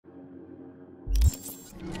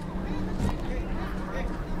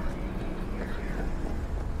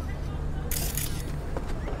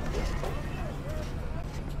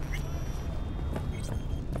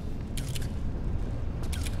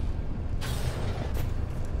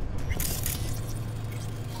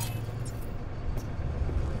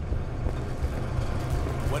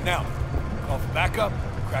What now? Call for backup?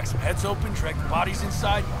 Crack some heads open, drag the bodies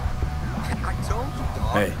inside? I told you,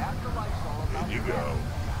 dog. Hey. Afterlife's all about In you go.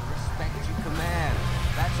 respect your command.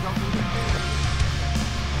 That's nothing to do.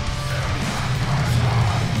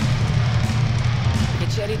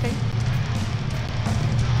 Get you anything?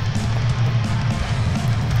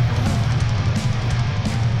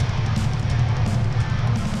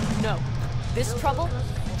 No. This trouble,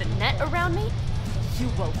 the net around me, you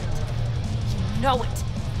wove it. You know it.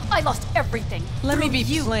 I lost everything. Let me through be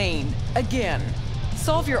you. plain. Again.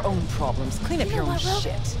 Solve your own problems. Clean up You your know own what, Rogue?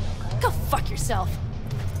 shit. Go fuck yourself.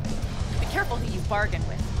 Be careful who you bargain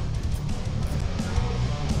with.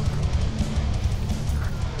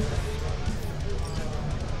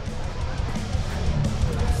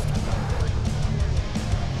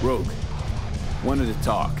 Rogue, wanted to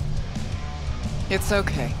talk. It's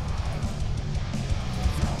okay.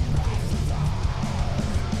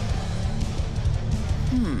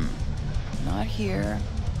 Not here.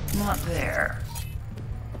 Not there.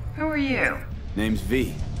 Who are you? Name's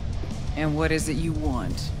V. And what is it you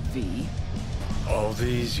want, V? All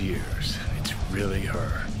these years, it's really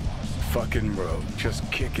her. Fucking Rogue, just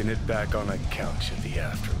kicking it back on a couch in the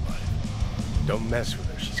afterlife. Don't mess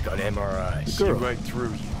with her, she's got MRIs. The See girl. right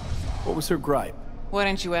through you. What was her gripe? Why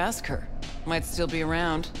don't you ask her? Might still be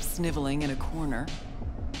around, sniveling in a corner.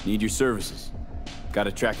 Need your services.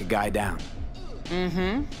 Gotta track a guy down.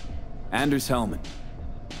 Mm-hmm. Anders Hellman.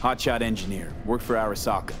 Hotshot engineer. Worked for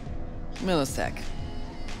Arasaka. Millisec.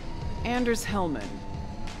 Anders Hellman.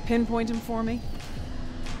 Pinpoint him for me?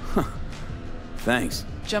 Thanks.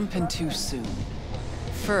 Jumping too soon.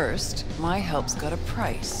 First, my help's got a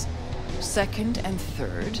price. Second and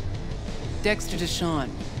third, Dexter DeShawn,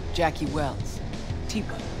 Jackie Wells,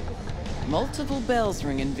 T-Bone. Multiple bells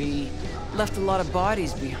ringing, V. Left a lot of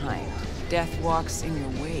bodies behind. Death walks in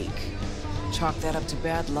your wake. Chalk that up to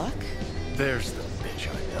bad luck? There's the bitch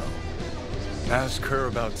I know. Ask her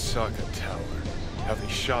about Saka Tower. How they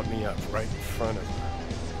shot me up right in front of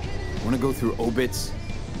her. Wanna go through obits?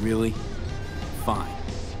 Really? Fine.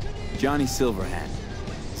 Johnny Silverhand.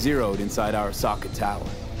 Zeroed inside Arasaka Tower.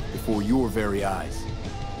 Before your very eyes.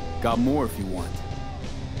 Got more if you want.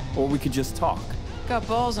 Or we could just talk. Got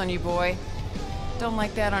balls on you, boy. Don't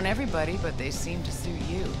like that on everybody, but they seem to suit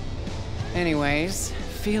you. Anyways,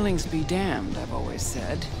 feelings be damned, I've always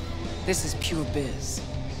said. This is pure biz.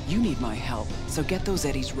 You need my help, so get those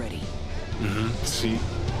eddies ready. Mm-hmm. See?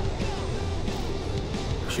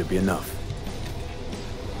 Should be enough.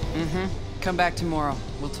 Mm-hmm. Come back tomorrow.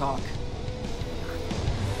 We'll talk.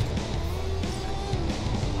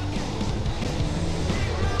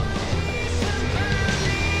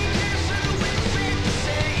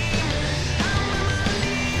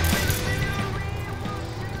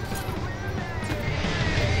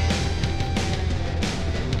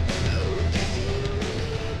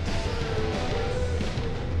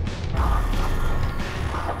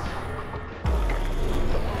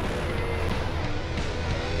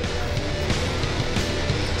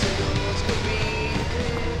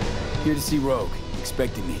 Here to see Rogue.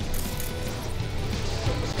 Expecting me.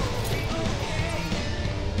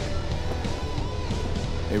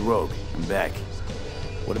 Hey, Rogue. I'm back.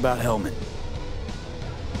 What about Hellman?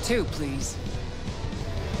 2, please.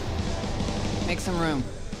 Make some room.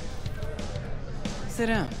 Sit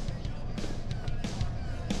down.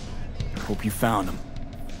 Hope you found him.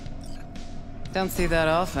 Don't see that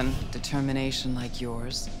often. Determination like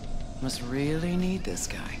yours. Must really need this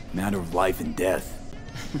guy. Matter of life and death.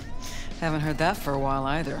 Haven't heard that for a while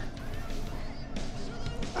either.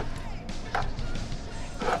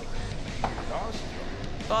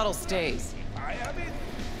 Bottle stays.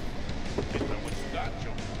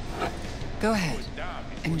 Go ahead.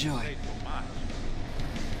 Enjoy.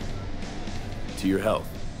 To your health.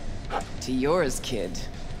 To yours, kid.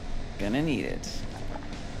 Gonna need it.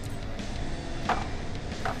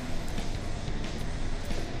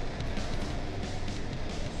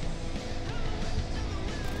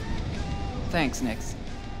 Thanks, Nix.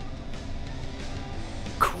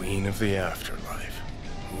 Queen of the afterlife.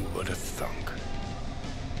 Who would have thunk?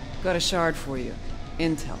 Got a shard for you.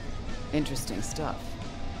 Intel. Interesting stuff.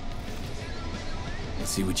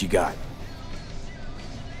 Let's see what you got.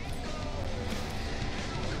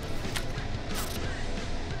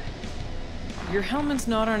 Your Hellman's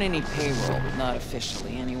not on any payroll, not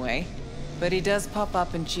officially anyway. But he does pop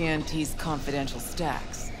up in GNT's confidential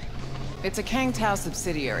stacks. It's a Kang Tao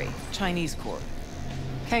subsidiary, Chinese corp.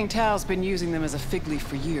 Kang Tao's been using them as a fig leaf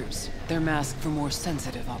for years. They're masked for more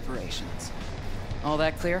sensitive operations. All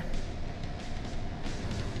that clear?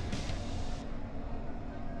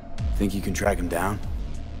 Think you can track him down?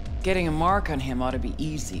 Getting a mark on him ought to be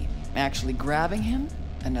easy. Actually grabbing him?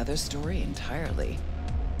 Another story entirely.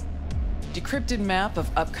 Decrypted map of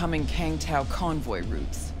upcoming Kang Tao convoy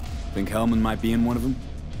routes. Think Hellman might be in one of them?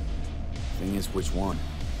 Thing is, which one?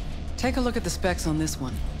 Take a look at the specs on this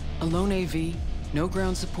one. A lone AV, no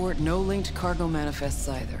ground support, no linked cargo manifests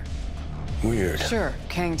either. Weird. Sure,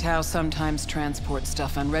 Kang Tao sometimes transports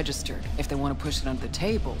stuff unregistered if they want to push it under the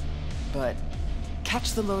table. But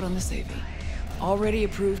catch the load on this AV. Already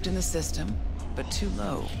approved in the system, but too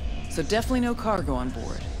low. So definitely no cargo on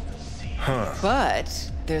board. Huh.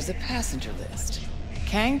 But there's a passenger list.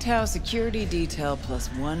 Kang Tao security detail plus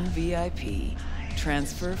 1 VIP.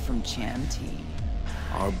 Transfer from Chan T.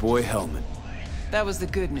 Our boy Hellman. That was the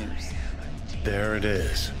good news. There it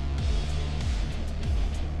is.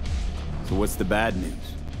 So what's the bad news?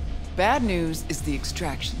 Bad news is the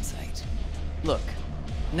extraction site. Look,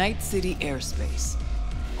 Night City airspace.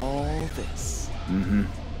 All this. Mm-hmm.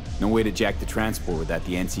 No way to jack the transport without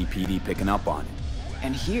the NCPD picking up on it.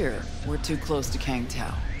 And here, we're too close to Kang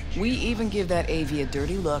Tao. We even give that AV a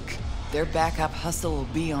dirty look, their backup hustle will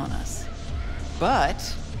be on us.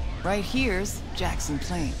 But right here's Jackson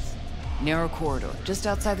Plains. Narrow corridor, just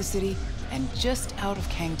outside the city, and just out of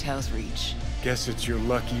Kang Tao's reach. Guess it's your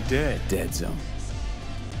lucky day. Dead zone.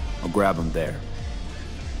 I'll grab him there.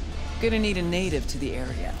 Gonna need a native to the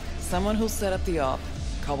area. Someone who'll set up the op,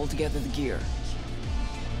 cobble together the gear.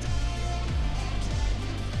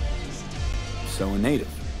 So a native.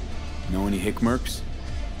 Know any hickmerks?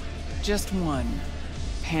 Just one.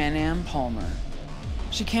 Pan Am Palmer.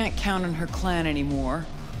 She can't count on her clan anymore,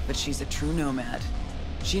 but she's a true nomad.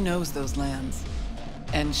 She knows those lands.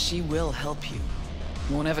 And she will help you.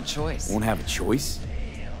 Won't have a choice. Won't have a choice?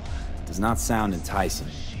 Does not sound enticing.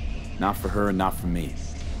 Not for her and not for me.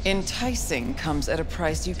 Enticing comes at a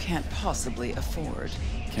price you can't possibly afford.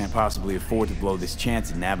 Can't possibly afford to blow this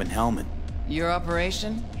chance at nabbing Hellman. Your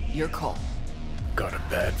operation, your call. Got a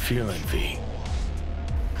bad feeling, V.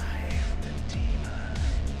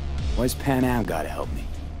 Why's Pan Am gotta help me?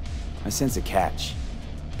 I sense a catch.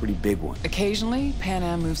 Pretty big one. Occasionally, Pan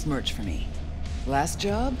Am moves merch for me. Last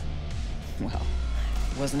job? Well,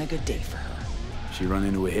 wasn't a good day for her. She run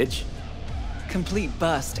into a hitch? Complete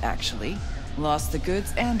bust, actually. Lost the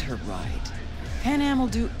goods and her ride. Pan Am will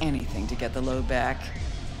do anything to get the load back.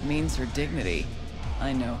 Means her dignity.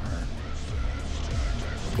 I know her.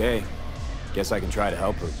 Okay. Guess I can try to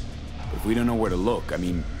help her. But if we don't know where to look, I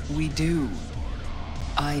mean... We do.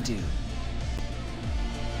 I do.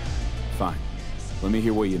 Fine. Let me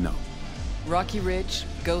hear what you know. Rocky Ridge,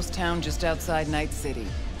 ghost town just outside Night City.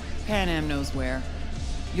 Pan Am knows where.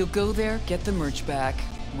 You'll go there, get the merch back,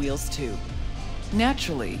 wheels too.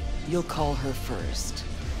 Naturally, you'll call her first,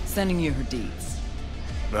 sending you her deeds.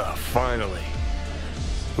 Ah, finally.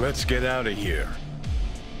 Let's get out of here.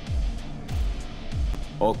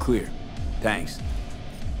 All clear. Thanks.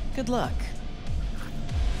 Good luck.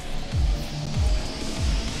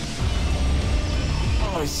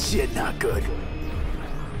 Oh shit, not good.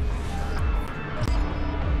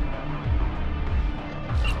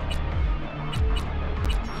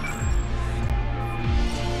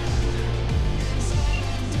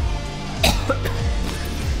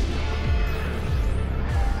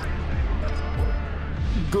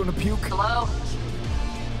 Gonna puke? Hello?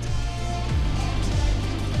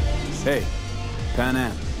 Hey, Pan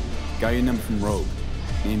Am. Got your number from Rogue.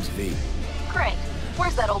 Name's V. Great.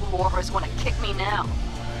 Where's that old warhorse want to kick me now?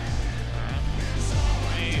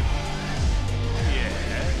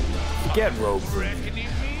 Forget Rogue for a minute.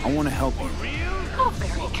 I want to help you. Oh,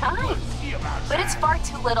 very kind. But it's far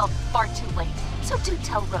too little, far too late. So do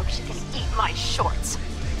tell Rogue she can eat my shorts.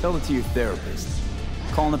 Tell it to your therapist.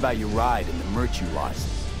 Calling about your ride and the merch you lost.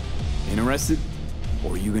 Interested?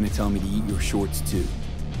 Or are you gonna tell me to eat your shorts too?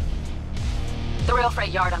 The rail freight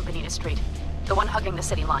yard on Bonita Street. The one hugging the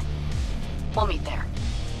city line. We'll meet there.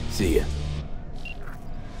 See ya.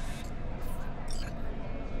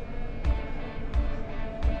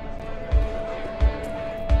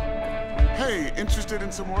 Hey, interested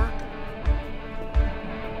in some work?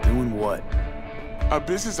 Doing what? A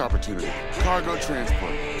business opportunity. Cargo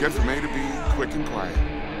transport. Get from A to B, quick and quiet.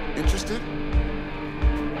 Interested?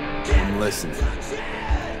 I'm listening.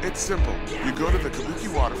 It's simple. You go to the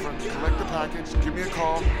Kabuki waterfront, collect the package, give me a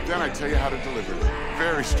call, then I tell you how to deliver it.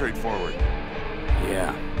 Very straightforward.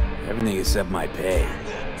 Yeah, everything except my pay.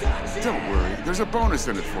 Don't worry, there's a bonus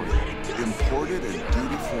in it for you. Imported and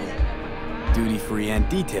duty-free. Duty-free and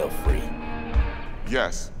detail-free.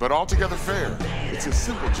 Yes, but altogether fair. It's a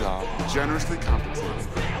simple job, generously compensated.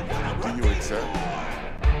 Do you accept?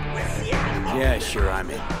 Yeah, sure, I'm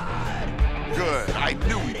in. Good. I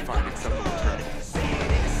knew we'd find acceptable terms.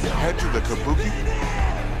 Head to the Kabuki.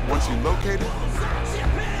 Once you locate it,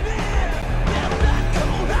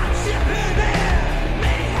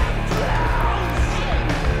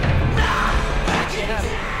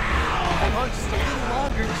 Hang on just a little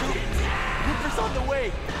longer, too. Cooper's on the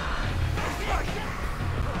way.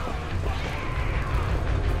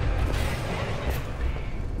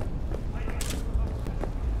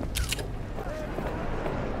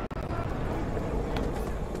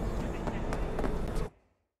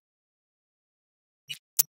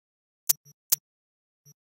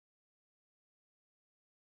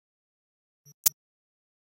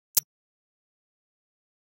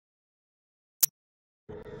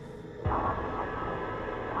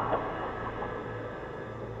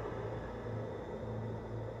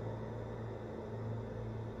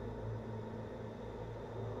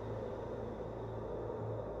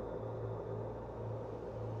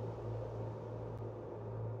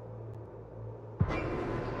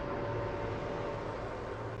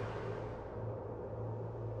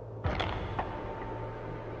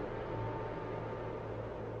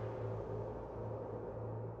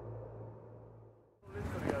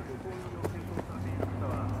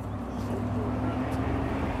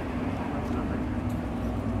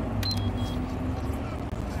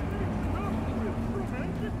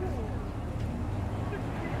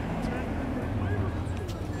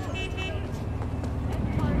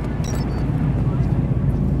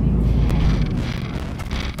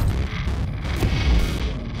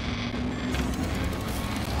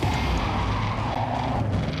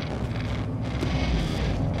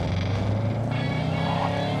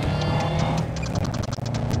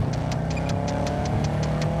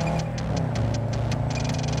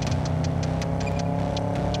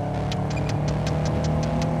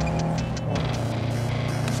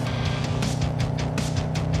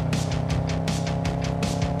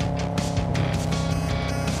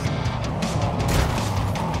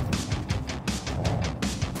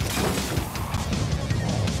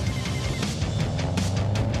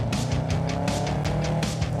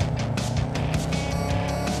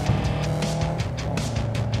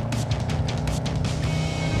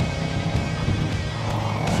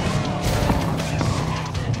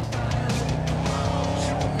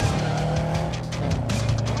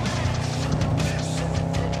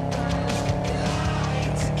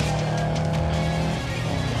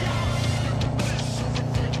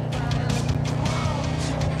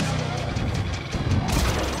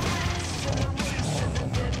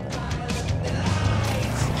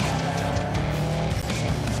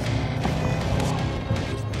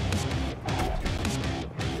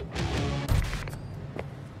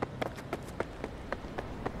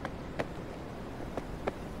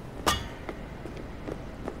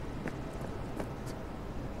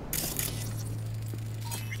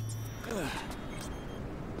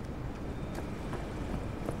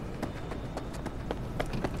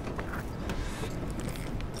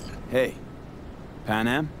 Hey, Pan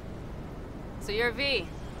Am? So you're V.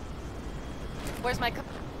 Where's my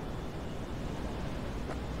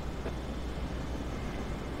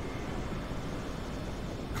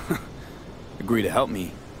Agree to help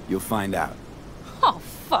me, you'll find out. Oh,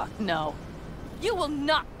 fuck no. You will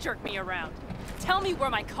not jerk me around. Tell me where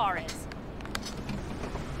my car is.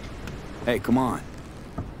 Hey, come on.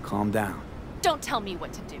 Calm down. Don't tell me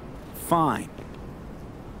what to do. Fine.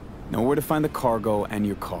 Know where to find the cargo and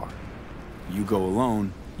your car. You go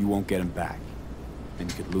alone, you won't get him back. And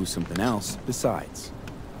you could lose something else besides.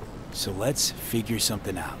 So let's figure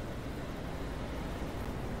something out.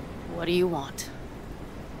 What do you want?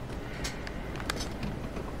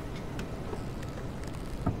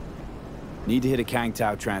 Need to hit a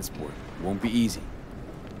Kangtao transport. Won't be easy.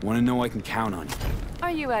 Want to know I can count on you.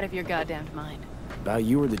 Are you out of your goddamn mind? About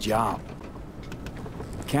you or the job.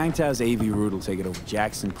 Kangtao's AV route will take it over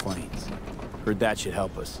Jackson Plains. Heard that should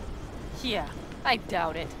help us. Yeah, I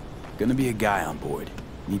doubt it. Gonna be a guy on board.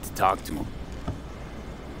 Need to talk to him.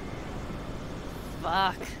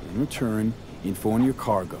 Fuck. In return, info on your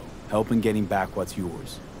cargo. Help in getting back what's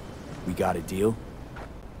yours. We got a deal?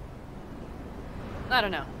 I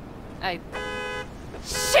don't know.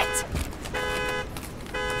 Shit!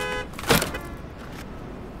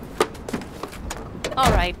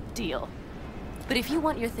 Alright, deal. But if you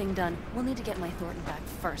want your thing done, we'll need to get my Thornton back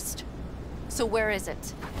first. So where is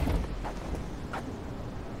it?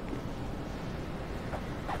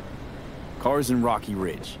 Car's in Rocky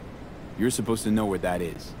Ridge. You're supposed to know where that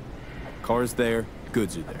is. Car's there,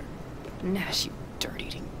 goods are there. Nash, you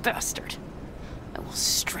dirt-eating bastard. I will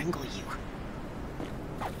strangle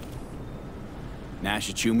you. Nash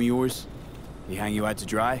a chum of yours? He hang you out to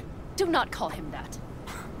dry? Do not call him that.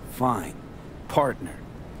 Fine. Partner.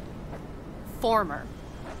 Former.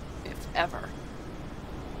 If ever.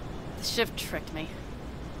 The shift tricked me.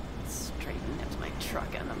 Straight nipped my truck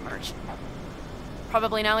and the merch.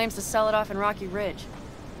 Probably now aims to sell it off in Rocky Ridge.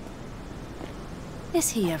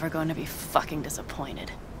 Is he ever going to be fucking disappointed?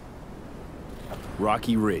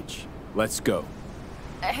 Rocky Ridge. Let's go.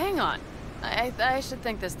 Hang on. I should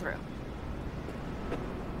think this through.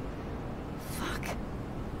 Fuck.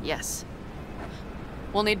 Yes.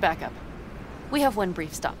 We'll need backup. We have one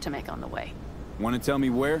brief stop to make on the way. Want to tell me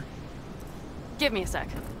where? Give me a sec.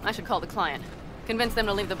 I should call the client. Convince them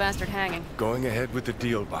to leave the bastard hanging. Going ahead with the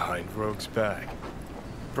deal behind Rogue's back.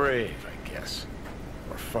 Brave, I guess.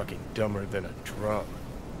 Or fucking dumber than a drum.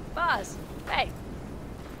 Boss, hey.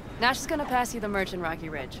 Nash is gonna pass you the merch in Rocky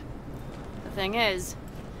Ridge. The thing is,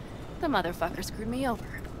 the motherfucker screwed me over.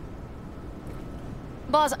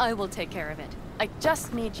 Boss, I will take care of it. I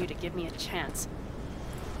just need you to give me a chance.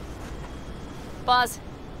 Boss,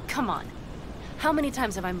 come on. How many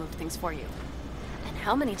times have I moved things for you? And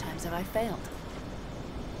how many times have I failed?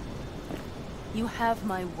 You have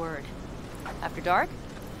my word. After dark?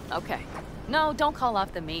 Okay. No, don't call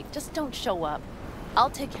off the meet. Just don't show up. I'll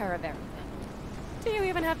take care of everything. Do you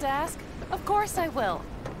even have to ask? Of course I will.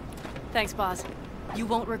 Thanks, boss. You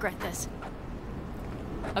won't regret this.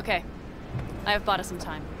 Okay. I have bought us some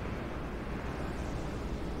time.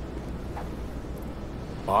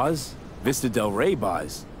 Boz? Vista Del Rey,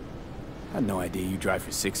 Boz. Had no idea you drive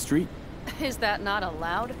for 6th Street. Is that not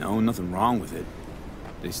allowed? No, nothing wrong with it.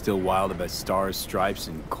 They still wild about stars, stripes,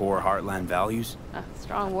 and core Heartland values?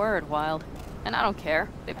 Strong word, wild. And I don't care.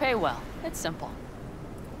 They pay well. It's simple.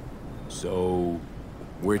 So,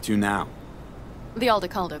 where to now? The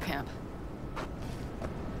Aldecaldo camp.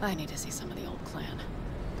 I need to see some of the old clan.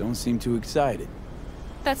 Don't seem too excited.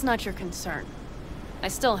 That's not your concern. I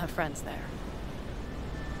still have friends there.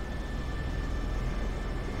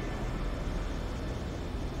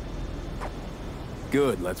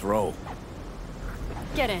 Good, let's roll.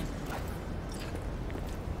 Get in.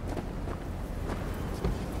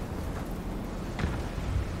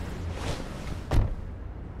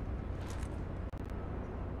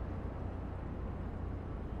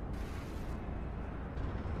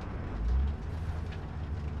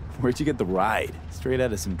 Where'd you get the ride? Straight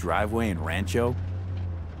out of some driveway in Rancho?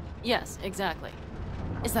 Yes, exactly.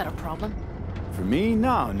 Is that a problem? For me,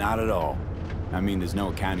 no, not at all. I mean, there's no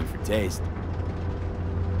accounting for taste.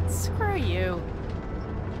 Screw you.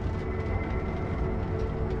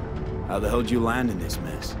 How the hell'd you land in this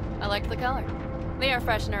mess? I liked the color. The air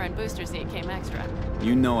freshener and booster seat came extra.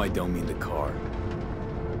 You know I don't mean the car.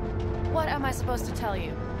 What am I supposed to tell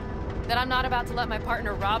you? That I'm not about to let my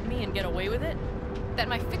partner rob me and get away with it? That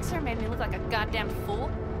my fixer made me look like a goddamn fool?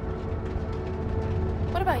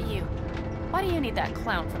 What about you? Why do you need that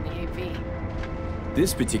clown from the AV?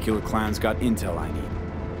 This particular clown's got intel I need,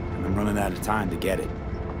 and I'm running out of time to get it.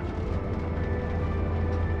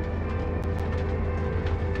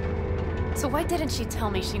 So why didn't she tell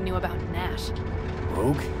me she knew about Nash?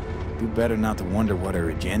 Rogue? Do better not to wonder what her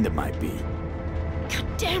agenda might be. God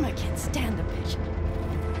damn, I can't stand the bitch.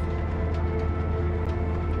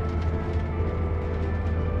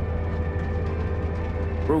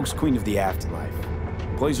 Rogue's queen of the afterlife.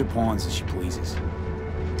 Plays her pawns as she pleases.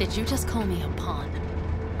 Did you just call me a pawn?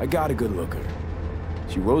 I got a good look at her.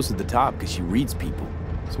 She rose to the top because she reads people.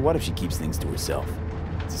 So what if she keeps things to herself?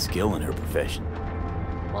 It's a skill in her profession.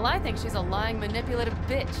 Well, I think she's a lying, manipulative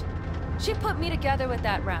bitch. She put me together with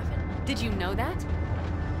that Raffin. Did you know that?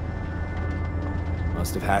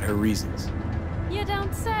 Must have had her reasons. You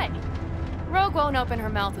don't say. Rogue won't open her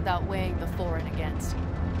mouth without weighing the for and against.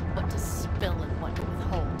 What to spill and what to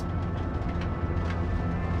withhold.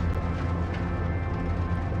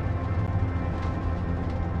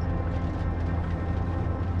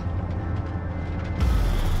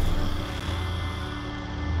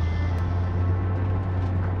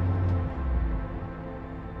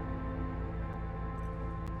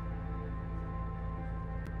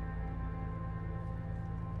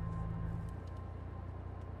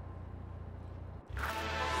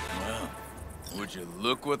 Would you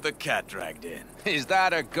look what the cat dragged in? Is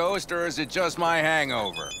that a ghost or is it just my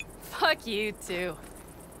hangover? Fuck you, too.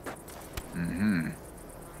 Mm-hmm.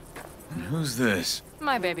 And who's this?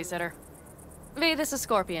 My babysitter. V, this is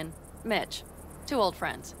Scorpion. Mitch. 2 old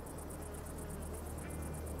friends.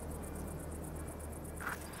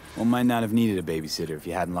 Well, might not have needed a babysitter if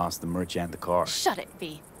you hadn't lost the merch and the car. Shut it,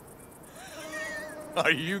 V.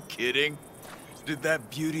 Are you kidding? Did that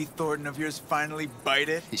beauty Thornton of yours finally bite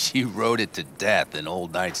it? She rode it to death in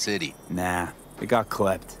Old Night City. Nah, it got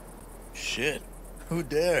klepped. Shit. Who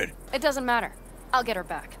dared? It doesn't matter. I'll get her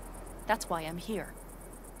back. That's why I'm here.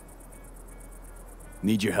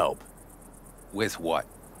 Need your help. With what?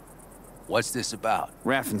 What's this about?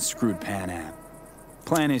 Raffin screwed Pan Am.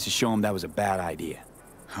 Plan is to show him that was a bad idea.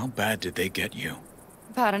 How bad did they get you?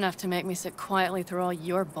 Bad enough to make me sit quietly through all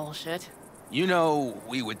your bullshit. You know,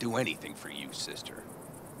 we would do anything for you, sister.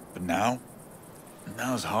 But now?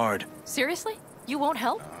 Now's hard. Seriously? You won't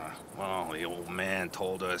help? Well, the old man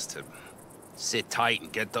told us to sit tight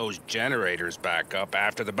and get those generators back up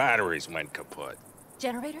after the batteries went kaput.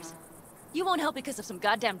 Generators? You won't help because of some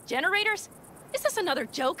goddamn generators? Is this another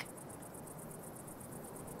joke?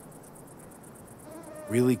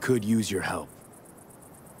 Really could use your help.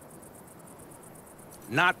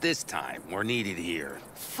 Not this time. We're needed here.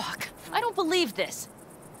 Fuck. I don't believe this.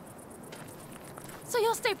 So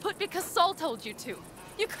you'll stay put because Saul told you to.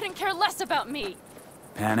 You couldn't care less about me.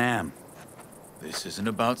 Pan Am. This isn't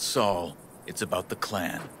about Saul. It's about the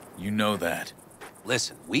clan. You know that.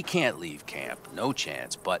 Listen, we can't leave camp. No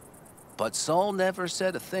chance. But Saul never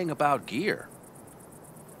said a thing about gear.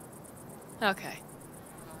 Okay.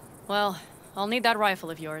 Well, I'll need that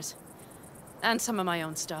rifle of yours. And some of my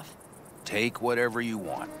own stuff. Take whatever you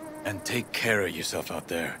want. And take care of yourself out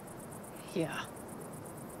there. Yeah.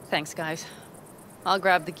 Thanks, guys. I'll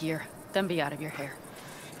grab the gear, then be out of your hair.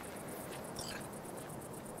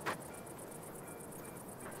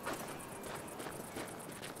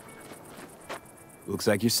 Looks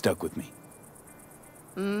like you're stuck with me.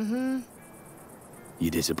 Mm-hmm.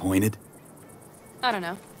 You disappointed? I don't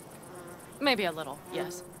know. Maybe a little,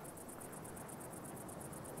 yes.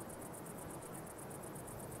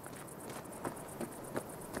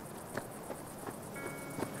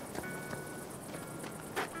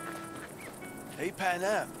 Hey, Pan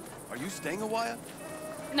Am, are you staying a while?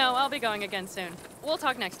 No, I'll be going again soon. We'll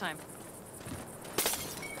talk next time.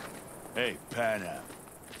 Hey, Pan Am.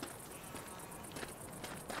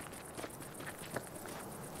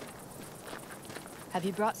 Have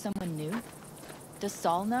you brought someone new? Does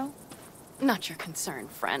Saul know? Not your concern,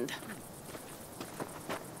 friend.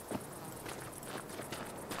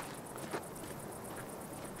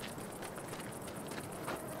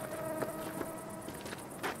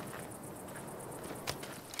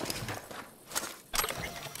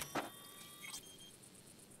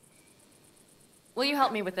 Will you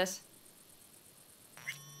help me with this?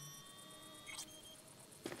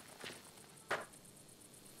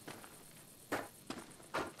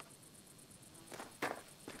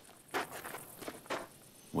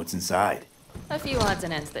 What's inside? A few odds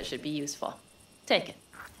and ends that should be useful. Take it.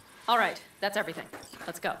 All right, that's everything.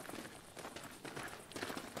 Let's go.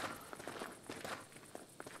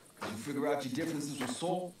 Did you figure out your differences with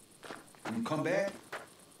Saul? When you come back?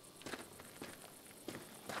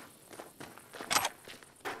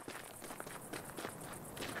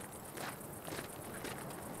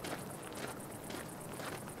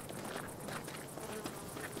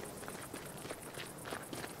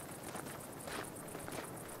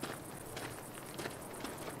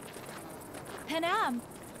 Pan Am,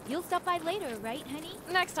 you'll stop by later, right, honey?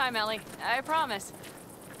 Next time, Ellie. I promise.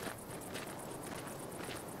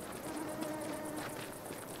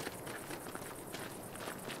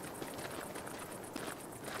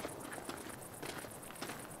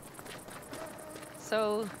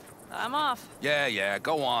 So, I'm off. Yeah,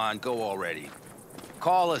 go on. Go already.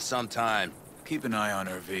 Call us sometime. Keep an eye on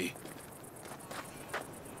her, V.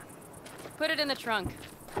 Put it in the trunk.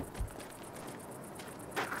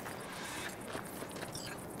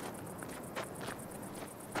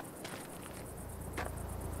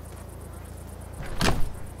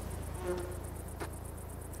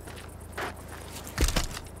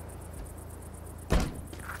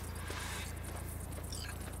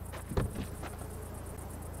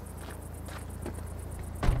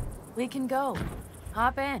 We can go.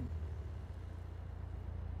 Hop in.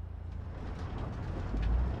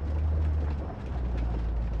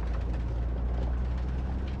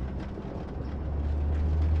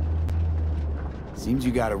 Seems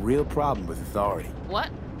you got a real problem with authority. What?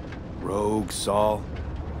 Rogue, Saul.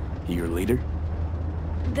 He your leader?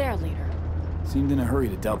 Their leader. Seemed in a hurry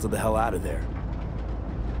to Delta the hell out of there.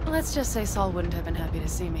 Let's just say Saul wouldn't have been happy to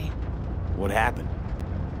see me. What happened?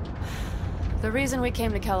 The reason we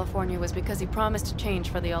came to California was because he promised to change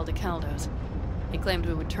for the Aldecaldos. He claimed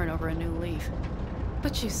we would turn over a new leaf.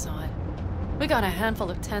 But you saw it. We got a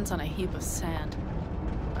handful of tents on a heap of sand.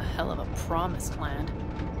 A hell of a promised land.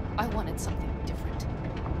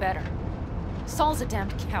 better. Saul's a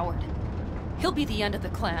damned coward. He'll be the end of the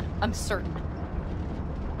clan, I'm certain.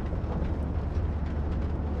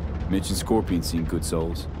 Mitch and Scorpion seem good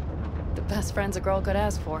souls. The best friends a girl could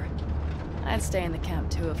ask for. I'd stay in the camp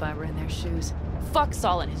too if I were in their shoes. Fuck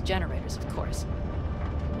Saul and his generators, of course.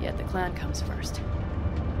 Yet the clan comes first.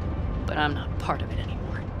 But I'm not part of it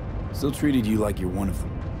anymore. Still treated you like you're one of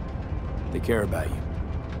them. They care about you.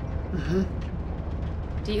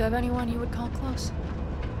 Mm-hmm. Do you have anyone you would call close?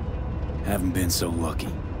 Haven't been so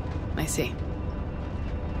lucky. I see.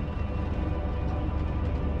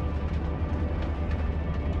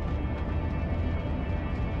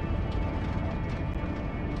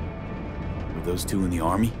 Were those two in the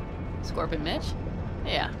army? Scorpion Mitch?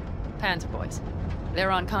 Yeah, Panzer boys. They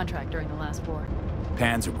were on contract during the last war.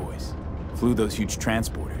 Panzer boys. Flew those huge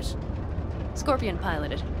transporters. Scorpion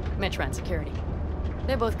piloted. Mitch ran security.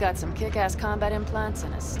 They both got some kick-ass combat implants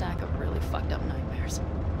and a stack of really fucked up nightmares.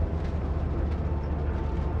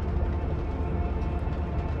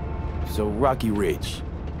 So Rocky Ridge.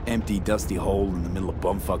 Empty, dusty hole in the middle of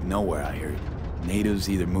bumfuck nowhere, I heard. Natives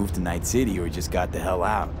either moved to Night City or just got the hell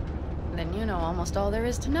out. Then you know almost all there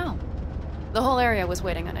is to know. The whole area was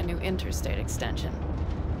waiting on a new interstate extension.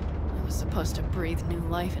 It was supposed to breathe new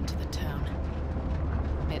life into the town.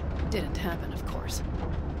 It didn't happen, of course.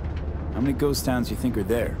 How many ghost towns you think are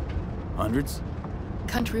there? Hundreds?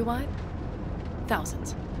 Countrywide?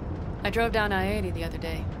 Thousands. I drove down I-80 the other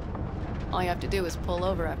day. All you have to do is pull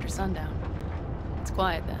over after sundown. It's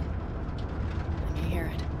quiet then. And you hear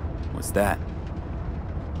it. What's that?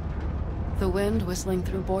 The wind whistling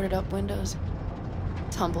through boarded-up windows.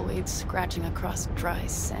 Tumbleweeds scratching across dry,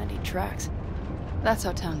 sandy tracks. That's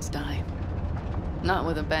how towns die. Not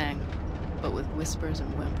with a bang, but with whispers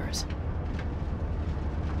and whimpers.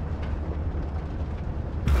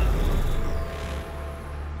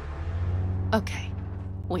 Okay,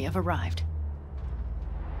 we have arrived.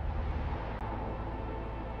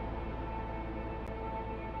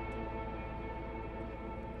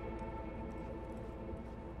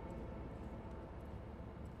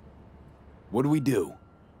 What do we do?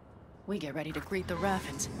 We get ready to greet the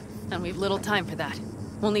Raffins, and we've little time for that.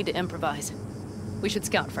 We'll need to improvise. We should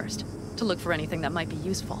scout first, to look for anything that might be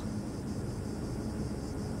useful.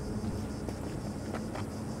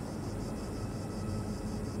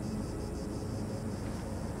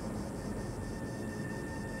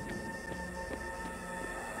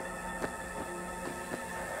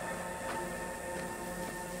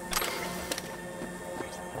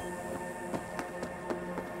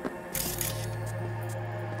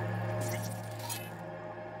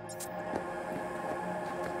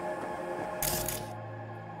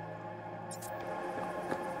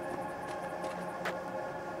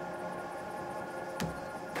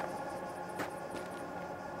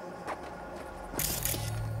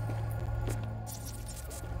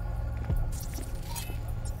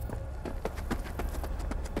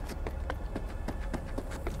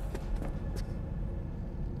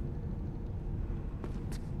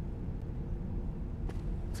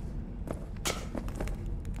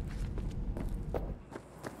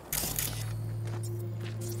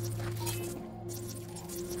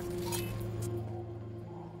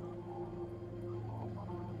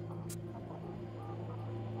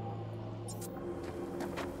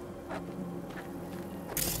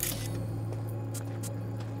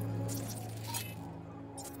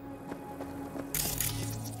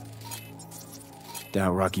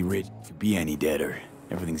 Doubt Rocky Ridge could be any deader.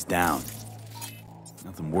 Everything's down.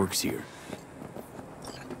 Nothing works here.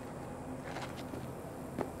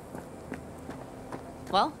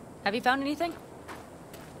 Well, have you found anything?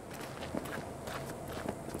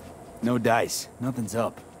 No dice. Nothing's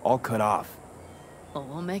up. All cut off. Well,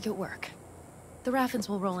 we'll make it work. The Raffins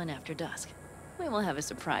will roll in after dusk. We will have a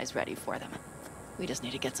surprise ready for them. We just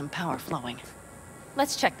need to get some power flowing.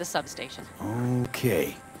 Let's check the substation.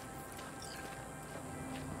 Okay.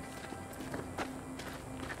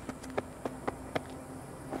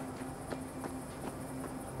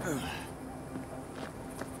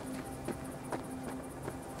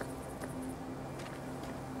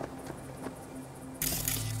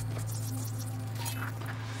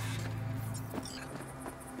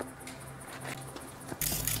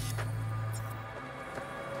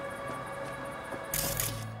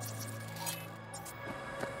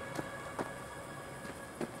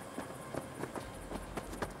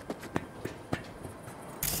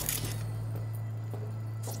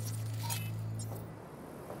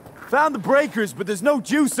 Found the breakers, but there's no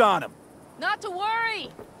juice on them. Not to worry!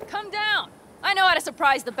 Come down! I know how to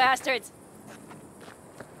surprise the bastards!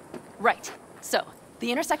 Right. So,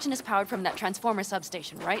 the intersection is powered from that transformer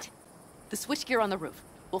substation, right? The switchgear on the roof.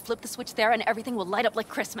 We'll flip the switch there and everything will light up like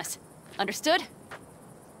Christmas. Understood?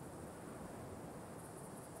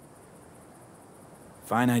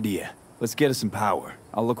 Fine idea. Let's get us some power.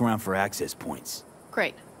 I'll look around for access points.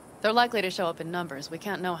 Great. They're likely to show up in numbers. We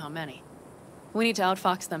can't know how many. We need to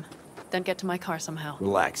outfox them, then get to my car somehow.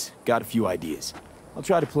 Relax. Got a few ideas. I'll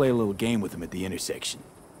try to play a little game with them at the intersection.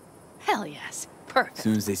 Hell yes. Perfect. As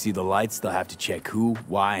soon as they see the lights, they'll have to check who,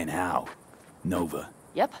 why, and how. Nova.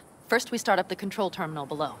 Yep. First we start up the control terminal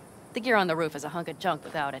below. The gear on the roof is a hunk of junk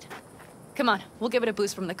without it. Come on, we'll give it a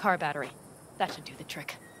boost from the car battery. That should do the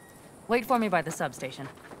trick. Wait for me by the substation.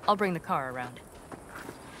 I'll bring the car around.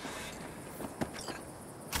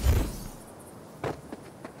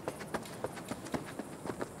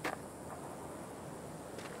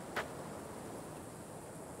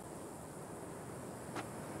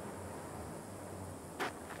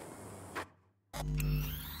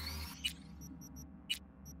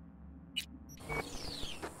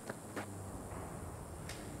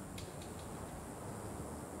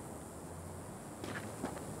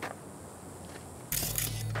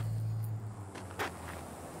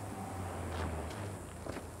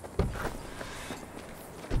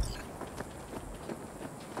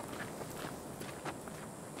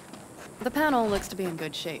 The panel looks to be in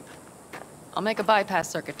good shape. I'll make a bypass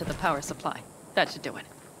circuit to the power supply. That should do it.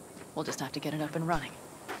 We'll just have to get it up and running.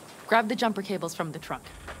 Grab the jumper cables from the trunk.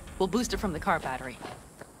 We'll boost it from the car battery.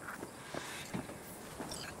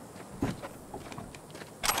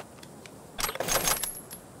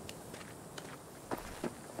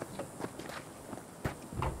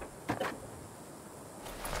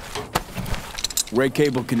 Ray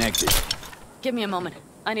cable connected. Give me a moment.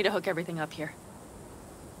 I need to hook everything up here.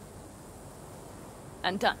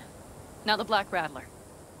 And done. Now the Black Rattler.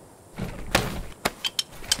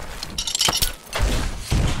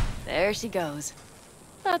 There she goes.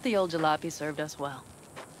 Thought the old jalopy served us well.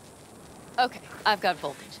 Okay, I've got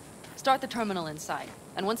voltage. Start the terminal inside.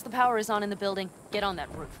 And once the power is on in the building, get on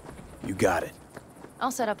that roof. You got it.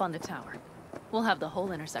 I'll set up on the tower. We'll have the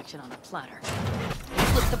whole intersection on a platter. We'll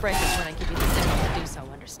flip the breakers when I give you the signal to do so,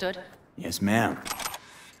 understood? Yes, ma'am.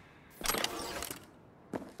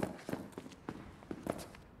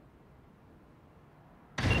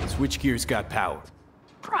 Switchgear's got power.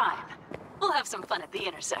 Prime. We'll have some fun at the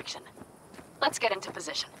intersection. Let's get into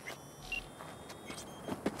position.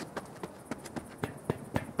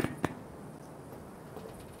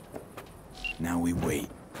 Now we wait.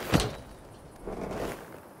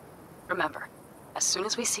 Remember, as soon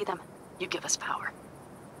as we see them, you give us power.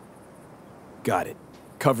 Got it.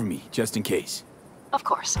 Cover me, just in case. Of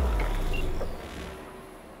course.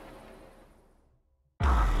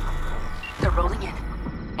 They're rolling in.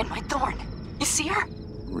 And my Thorn. You see her?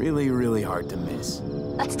 Really, really hard to miss.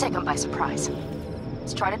 Let's take them by surprise.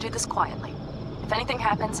 Let's try to do this quietly. If anything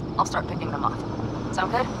happens, I'll start picking them off.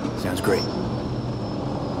 Sound good? Sounds great.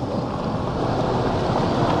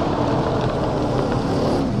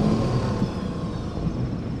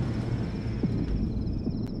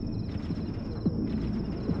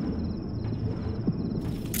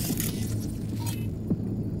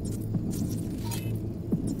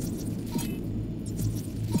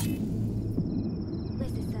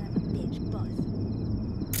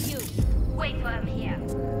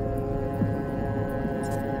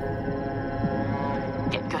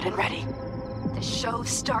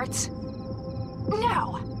 Starts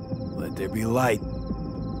now. Let there be light.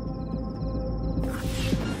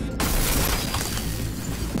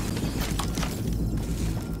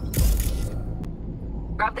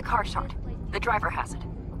 Grab the car shard. The driver has it.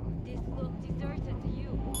 This looks deserted to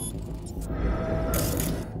you.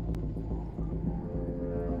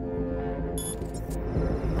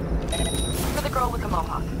 For the girl with the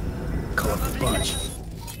mohawk. Call up the bunch.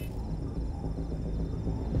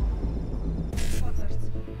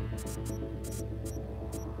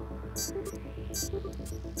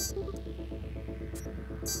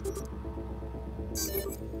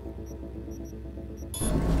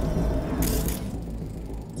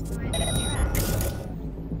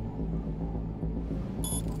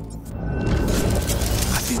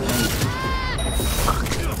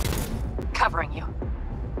 Covering you.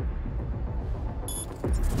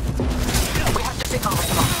 We have to pick all of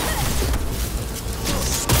them off.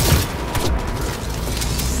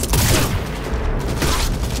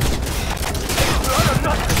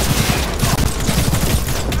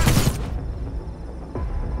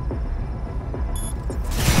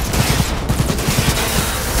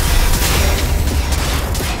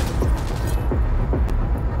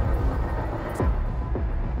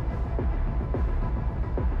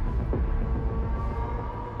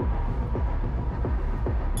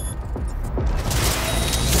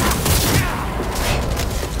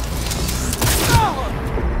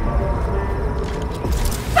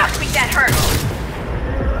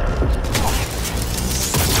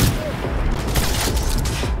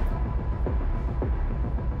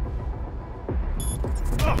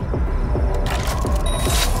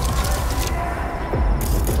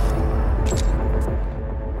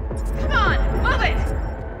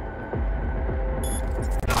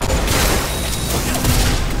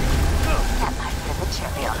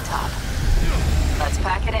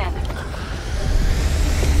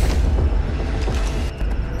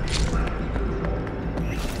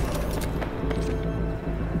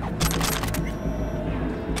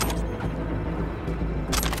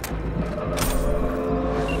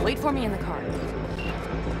 for me in the car.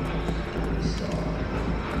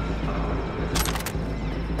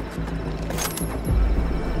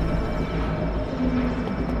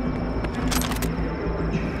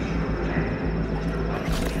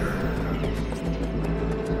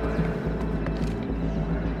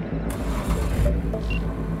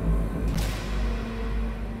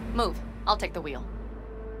 Move. I'll take the wheel.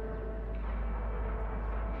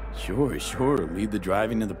 Sure. Leave the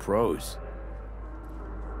driving to the pros.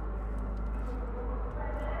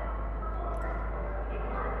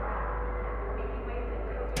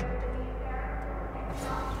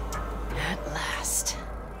 At last.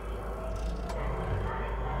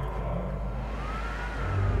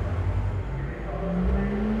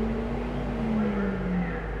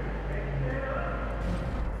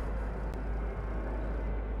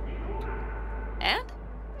 And?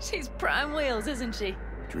 She's prime wheels, isn't she?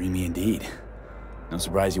 Dreamy indeed. No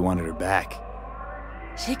surprise you wanted her back.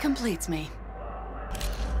 She completes me.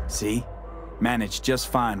 See? Managed just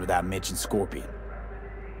fine without Mitch and Scorpion.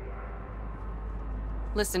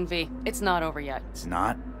 Listen, V, it's not over yet. It's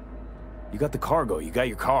not? You got the cargo, you got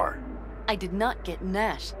your car. I did not get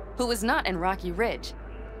Nash, who was not in Rocky Ridge.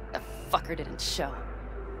 The fucker didn't show.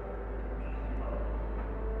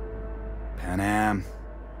 Panam.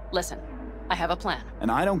 Listen, I have a plan. And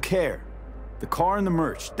I don't care. The car and the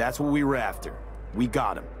merch, that's what we were after. We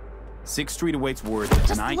got him. 6th Street awaits word that Just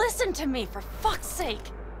tonight— listen to me, for fuck's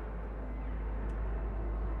sake!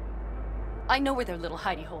 I know where their little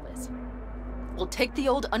hidey hole is. We'll take the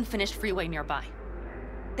old unfinished freeway nearby.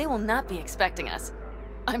 They will not be expecting us.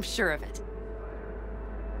 I'm sure of it.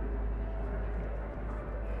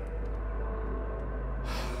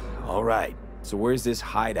 All right, so where's this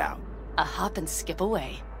hideout? A hop and skip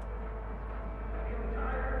away.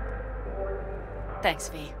 Thanks,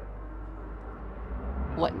 V.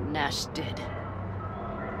 What Nash did.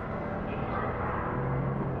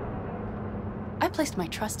 I placed my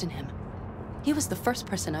trust in him. He was the first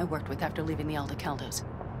person I worked with after leaving the Aldecaldos,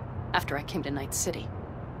 after I came to Night City.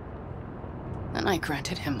 And I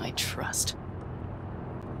granted him my trust.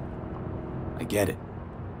 I get it.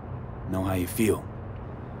 Know how you feel.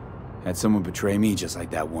 Had someone betray me just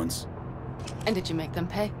like that once. And did you make them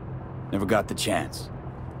pay? Never got the chance.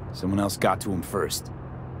 Someone else got to him first.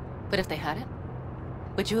 But if they hadn't,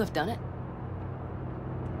 would you have done it?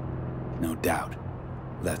 No doubt.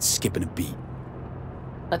 Without skipping a beat.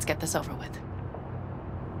 Let's get this over with.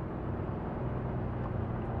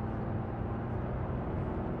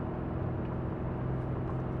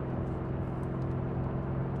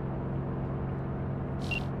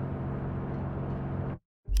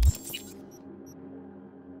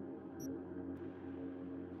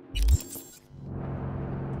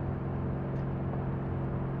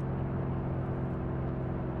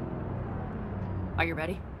 Are you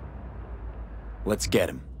ready? Let's get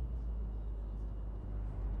him.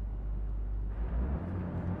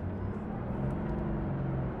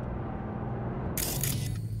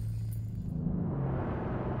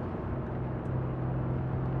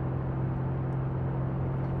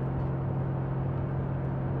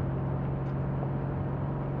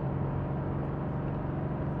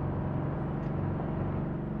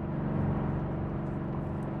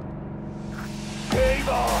 Game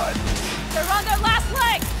on! They're on their last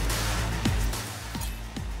leg!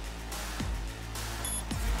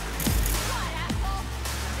 What, asshole?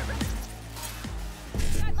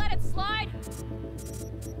 Should I let it slide?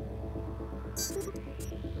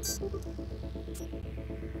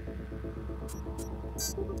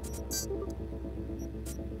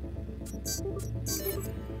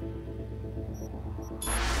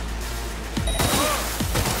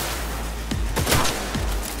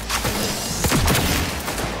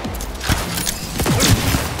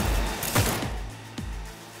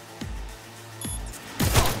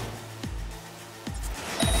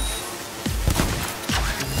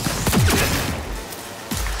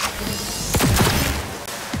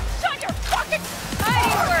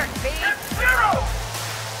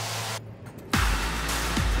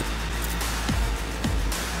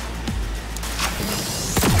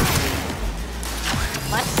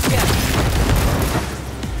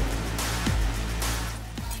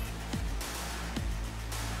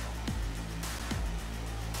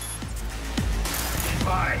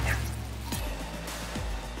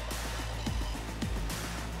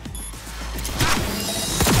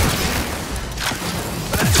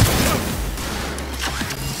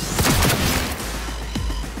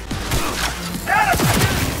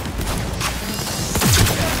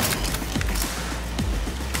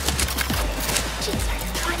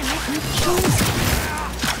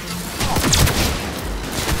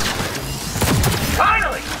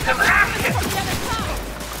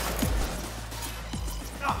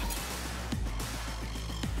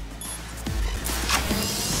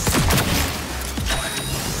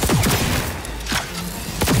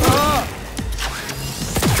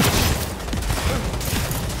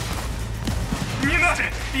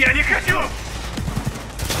 Я не хочу!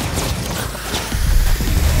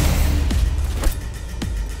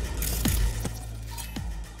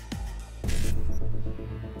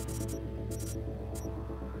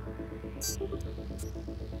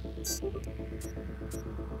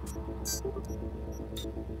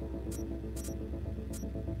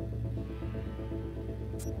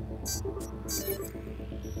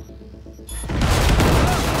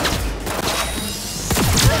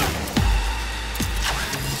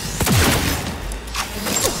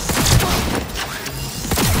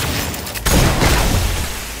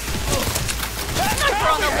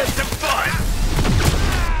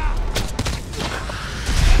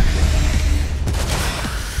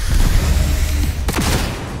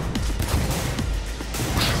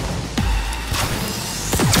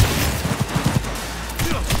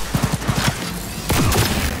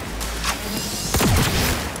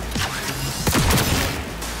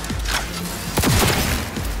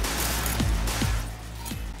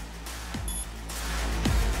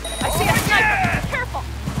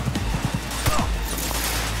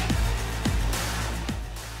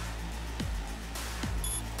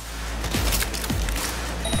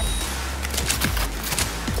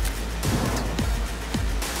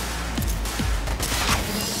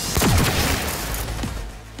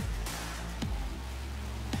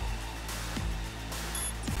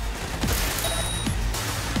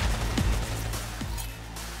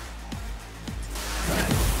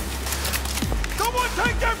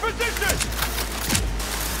 Take their position!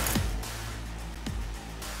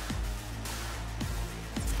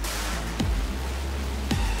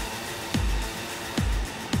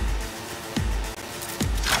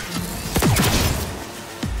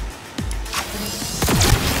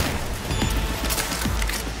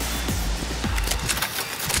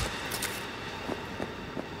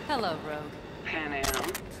 Hello, Rogue. Pan Am.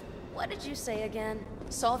 What did you say again?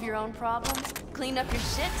 Solve your own problems? Clean up your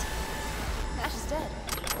shit? Nash is dead.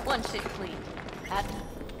 One shit cleaned. Admin.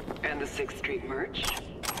 And the 6th Street merch?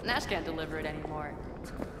 Nash can't deliver it anymore.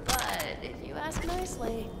 But if you ask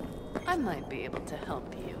nicely, I might be able to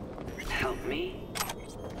help you. Help me?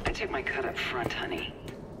 I took my cut up front, honey.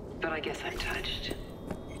 But I guess I'm touched.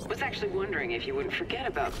 Was actually wondering if you wouldn't forget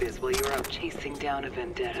about Biz while you were out chasing down a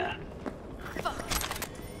vendetta. Fuck.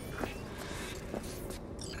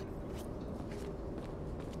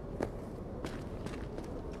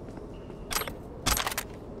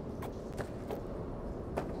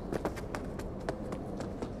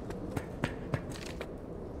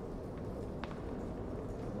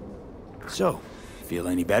 So, feel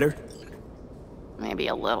any better? Maybe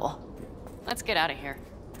a little. Let's get out of here.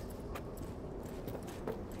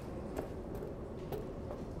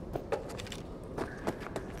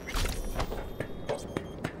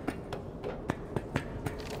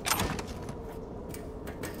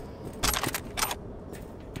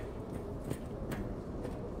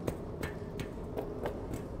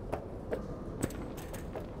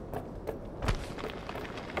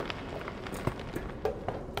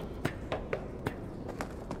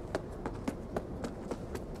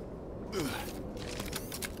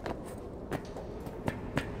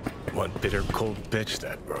 One bitter, cold bitch,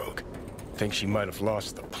 that rogue. Think she might have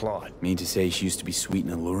lost the plot. Mean to say she used to be sweet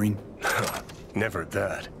and alluring? Never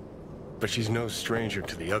that. But she's no stranger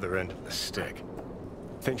to the other end of the stick.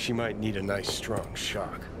 Think she might need a nice, strong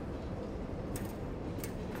shock.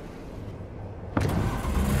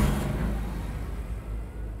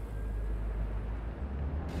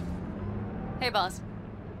 Hey, boss.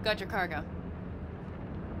 Got your cargo.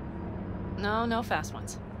 No fast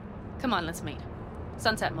ones. Come on, let's meet.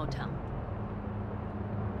 Sunset Motel.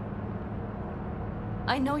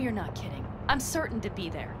 I know you're not kidding. I'm certain to be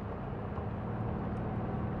there.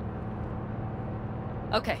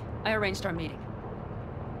 Okay, I arranged our meeting.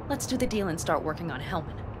 Let's do the deal and start working on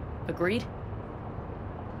Hellman. Agreed?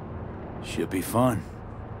 Should be fun.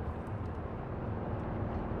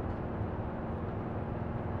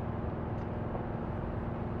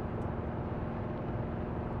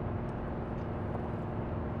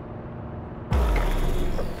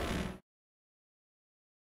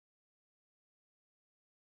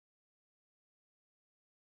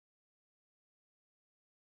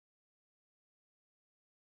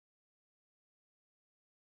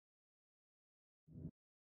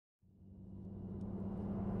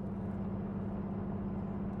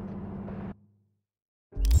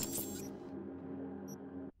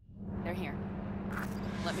 They're here.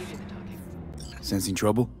 Let me do the talking. Sensing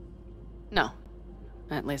trouble? No.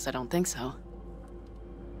 At least I don't think so.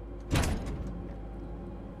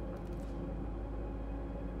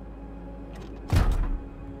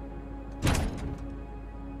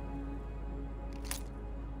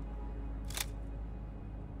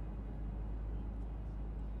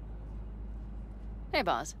 Hey,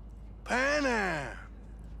 boss. Panam!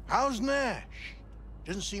 How's Nash?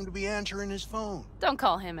 Doesn't seem to be answering his phone. Don't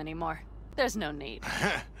call him anymore. There's no need.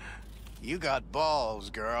 You got balls,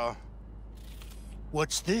 girl.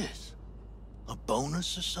 What's this? A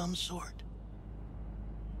bonus of some sort?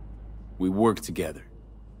 We work together.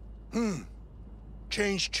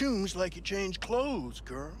 Change tunes like you change clothes,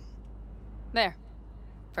 girl. There.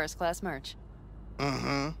 First class merch.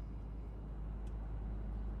 Mm-hmm.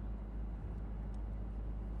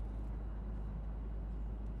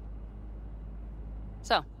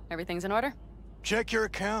 So, everything's in order? Check your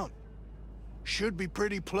account. Should be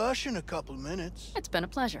pretty plush in a couple minutes. It's been a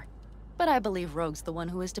pleasure. But I believe Rogue's the one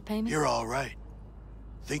who is to pay me. You're all right.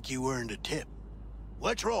 Think you earned a tip.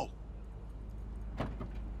 Let's roll.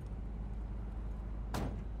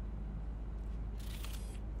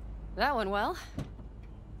 That went well.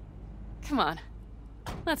 Come on.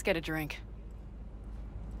 Let's get a drink.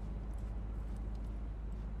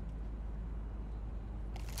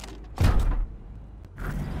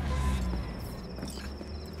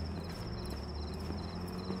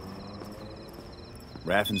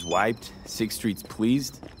 Raffin's wiped, 6th Street's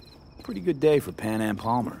pleased. Pretty good day for Panam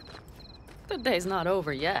Palmer. The day's not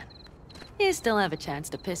over yet. You still have a chance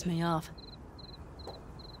to piss me off.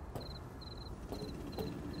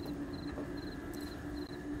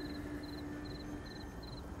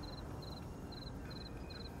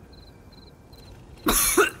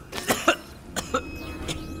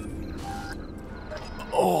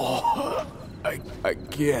 Oh, I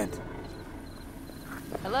can't.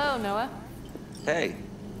 Hello, Noah. Hey,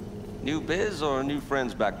 new biz or new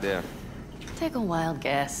friends back there? Take a wild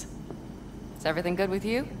guess. Is everything good with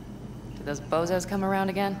you? Did those bozos come around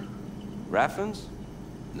again? Raffins?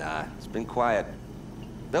 Nah, it's been quiet.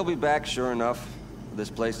 They'll be back, sure enough. This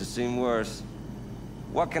place has seen worse.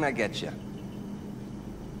 What can I get you?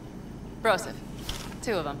 Broseph.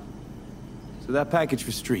 2 of them. So that package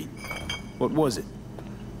for Street, what was it?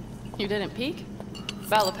 You didn't peek?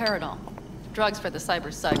 Valoperidol. Drugs for the cyber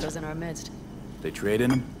psychos in our midst. They trade in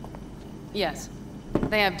them? Yes.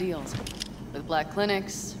 They have deals. With black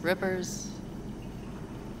clinics, rippers.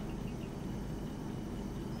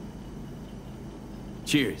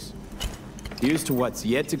 Cheers. Here's to what's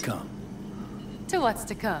yet to come. To what's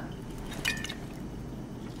to come.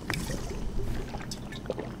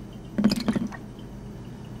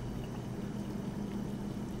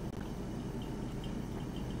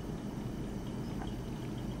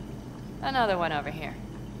 Another one over here.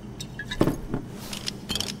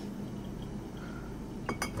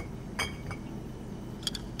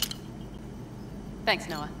 Thanks,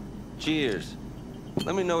 Noah. Cheers.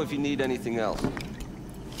 Let me know if you need anything else.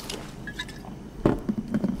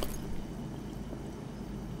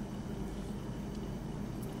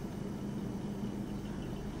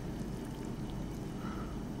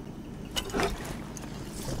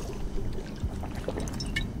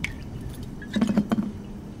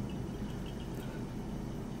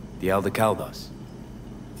 The Aldecaldos.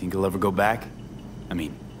 Think he'll ever go back? I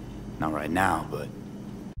mean, not right now, but...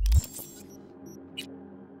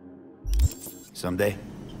 someday?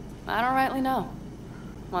 I don't rightly know.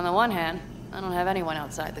 On the one hand, I don't have anyone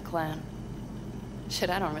outside the clan. Shit,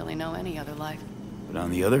 I don't really know any other life. But on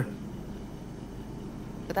the other?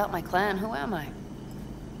 Without my clan, who am I?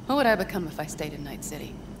 Who would I become if I stayed in Night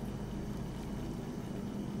City?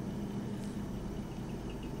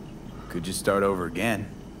 Could just start over again.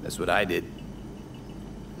 That's what I did.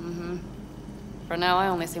 Mm-hmm. For now, I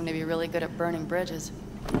only seem to be really good at burning bridges.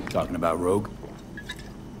 Talking about Rogue?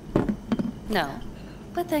 No,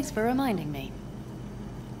 but thanks for reminding me.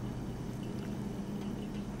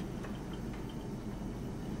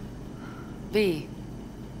 V,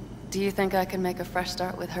 do you think I can make a fresh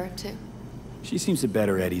start with her, too? She seems to bet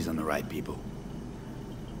her eddies on the right people.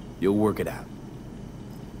 You'll work it out.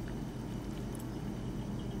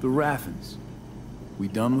 The Raffins. We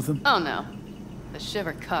done with them? Oh, no. The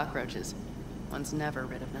shiver cockroaches. One's never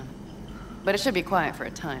rid of them. But it should be quiet for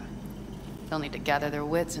a time. They'll need to gather their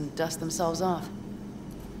wits and dust themselves off.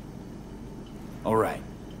 All right.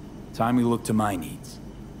 Time we look to my needs.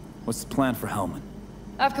 What's the plan for Hellman?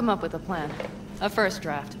 I've come up with a plan. A first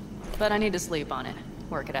draft. But I need to sleep on it.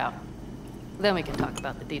 Work it out. Then we can talk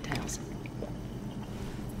about the details.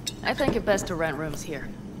 I think it best to rent rooms here.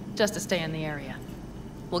 Just to stay in the area.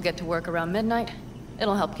 We'll get to work around midnight.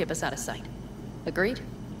 It'll help keep us out of sight. Agreed?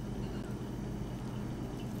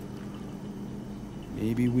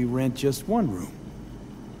 Maybe we rent just one room.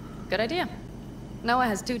 Good idea. Noah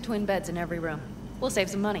has 2 twin beds in every room. We'll save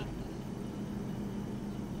some money.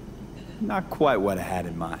 Not quite what I had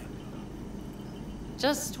in mind.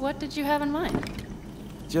 Just what did you have in mind?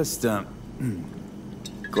 Just,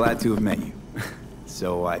 Glad to have met you.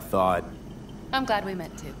 So I thought... I'm glad we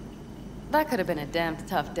met too. That could have been a damned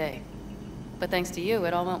tough day. But thanks to you,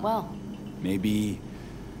 it all went well. maybe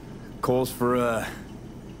calls for a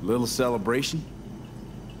little celebration?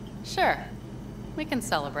 Sure. We can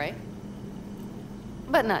celebrate.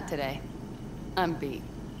 But not today. I'm beat.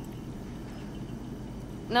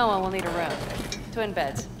 Noah will need a room. Twin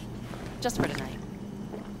beds. Just for tonight.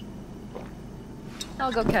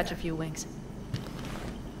 I'll go catch a few winks.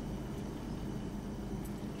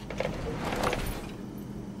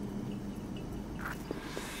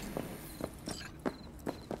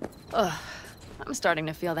 Ugh. I'm starting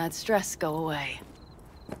to feel that stress go away.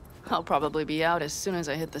 I'll probably be out as soon as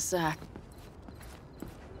I hit the sack.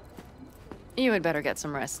 You had better get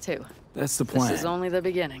some rest, too. That's the plan. This is only the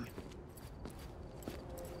beginning.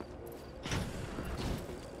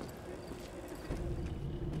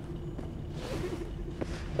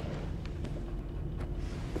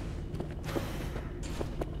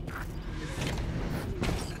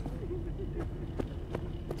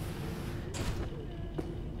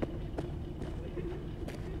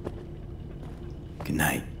 Good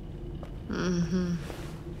night. Mm-hmm.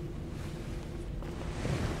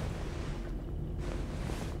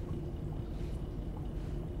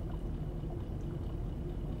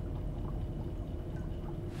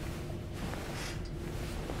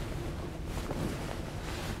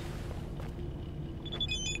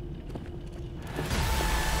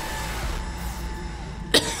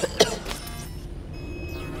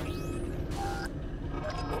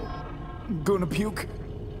 Gonna puke?